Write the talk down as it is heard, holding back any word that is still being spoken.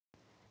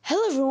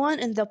Hello everyone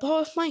in the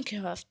power of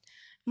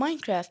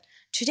Minecraft.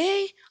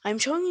 Today I'm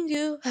showing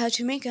you how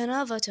to make an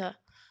avatar.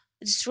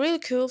 It's really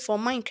cool for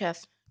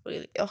Minecraft.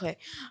 Really, okay.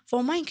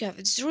 For Minecraft,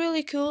 it's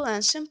really cool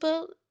and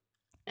simple.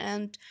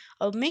 And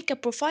I'll make a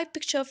profile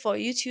picture for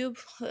YouTube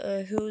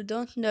who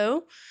don't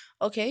know.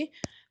 Okay.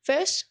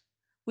 First,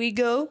 we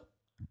go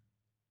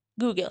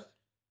Google.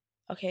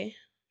 Okay.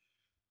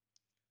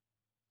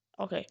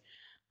 Okay.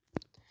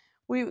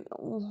 We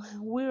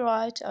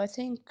write. I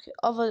think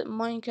over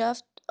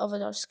Minecraft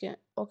avatar skin.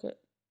 Okay.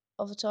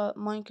 Avatar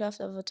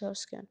Minecraft avatar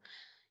skin.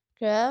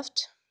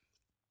 Craft.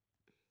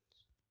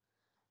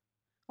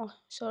 Oh,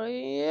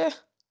 sorry.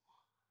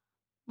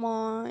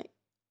 Minecraft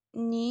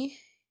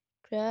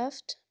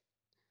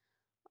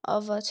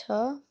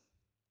avatar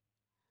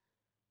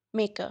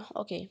maker.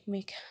 Okay,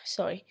 maker.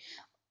 Sorry.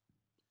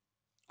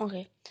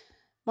 Okay,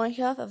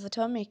 Minecraft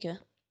avatar maker.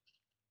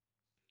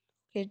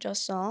 Okay,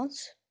 just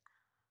sounds.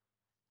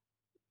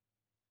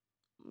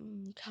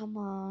 Come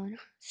on,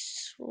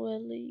 it's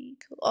really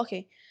cool.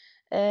 Okay,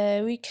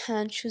 we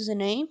can choose a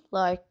name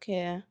like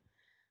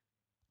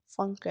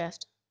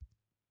Funcraft.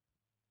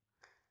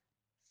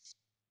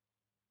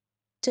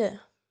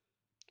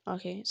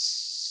 Okay,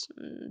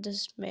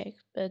 this make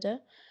better.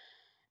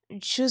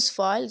 Choose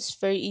file. It's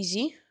very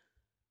easy.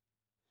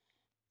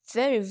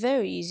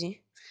 Very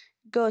easy.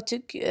 Go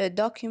to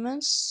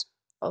documents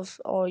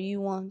of, or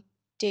you want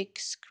take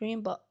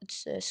screen, but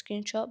it's a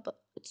screenshot, but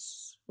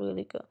it's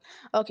really good.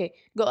 Okay,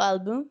 go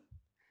album,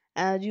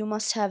 and you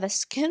must have a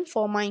skin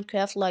for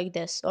Minecraft like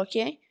this.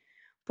 Okay,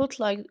 put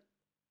like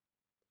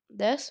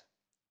this.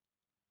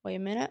 Wait a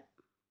minute.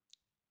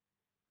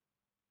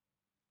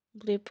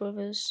 Play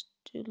previous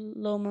to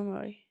low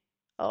memory.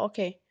 Oh,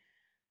 okay,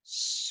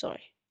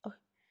 sorry. Okay.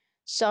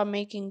 Start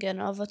making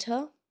an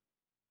avatar.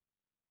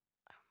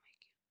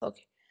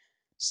 Okay,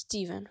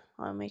 Steven.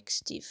 I'll make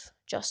Steve.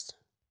 Just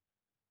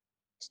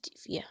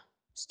Steve. Yeah,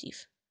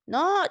 Steve.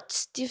 Not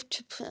Steve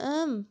to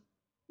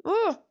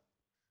Oh,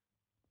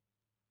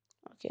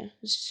 okay.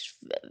 It's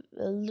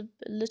a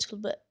little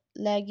bit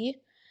laggy.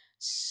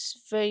 It's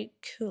very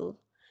cool.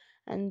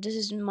 And this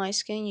is my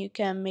skin. You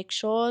can make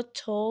short,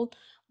 tall,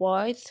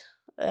 white,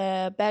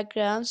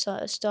 background,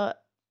 so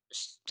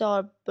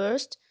star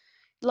burst.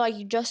 Like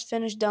you just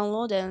finish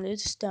download and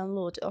it's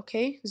download.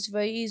 Okay, it's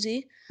very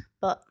easy.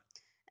 But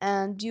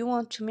and you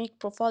want to make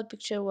profile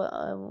picture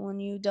when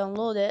you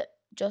download it,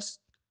 just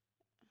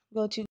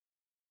go to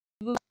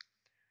Google.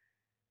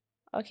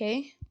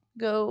 Okay,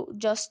 go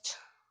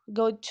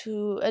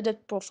to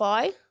edit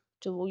profile,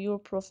 to your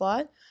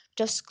profile.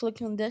 Just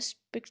click on this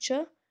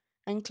picture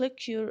and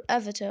click your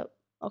avatar.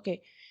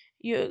 Okay,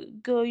 you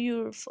go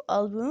your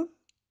album,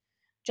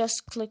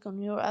 just click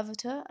on your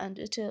avatar and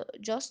it'll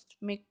just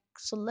make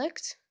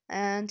select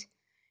and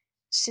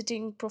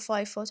setting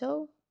profile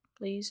photo,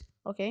 please.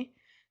 Okay,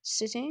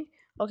 setting.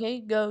 Okay,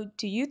 go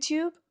to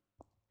YouTube.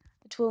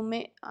 It will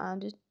make,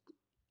 and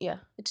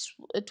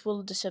it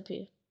will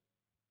disappear,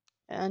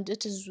 and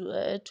it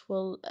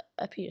will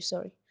appear.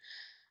 Sorry,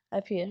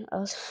 appear.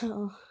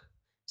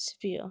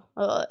 Disappear.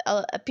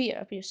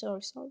 Appear.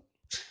 Sorry.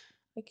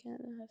 I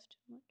can't have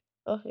too much.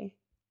 Okay,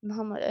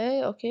 Muhammad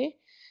A. Okay,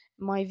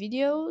 my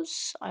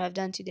videos. I have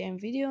done today in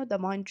video, the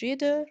mind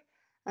reader,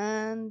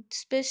 and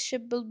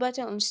spaceship build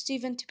battle on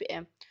Steven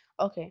TPM.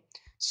 Okay,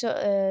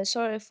 so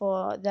sorry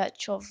for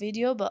that short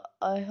video, but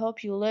I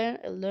hope you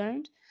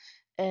learned.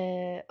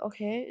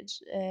 Okay,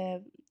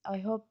 I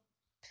hope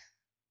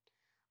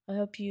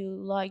you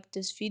liked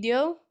this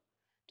video.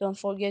 Don't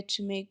forget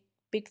to make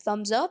big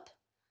thumbs up.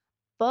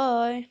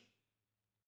 Bye.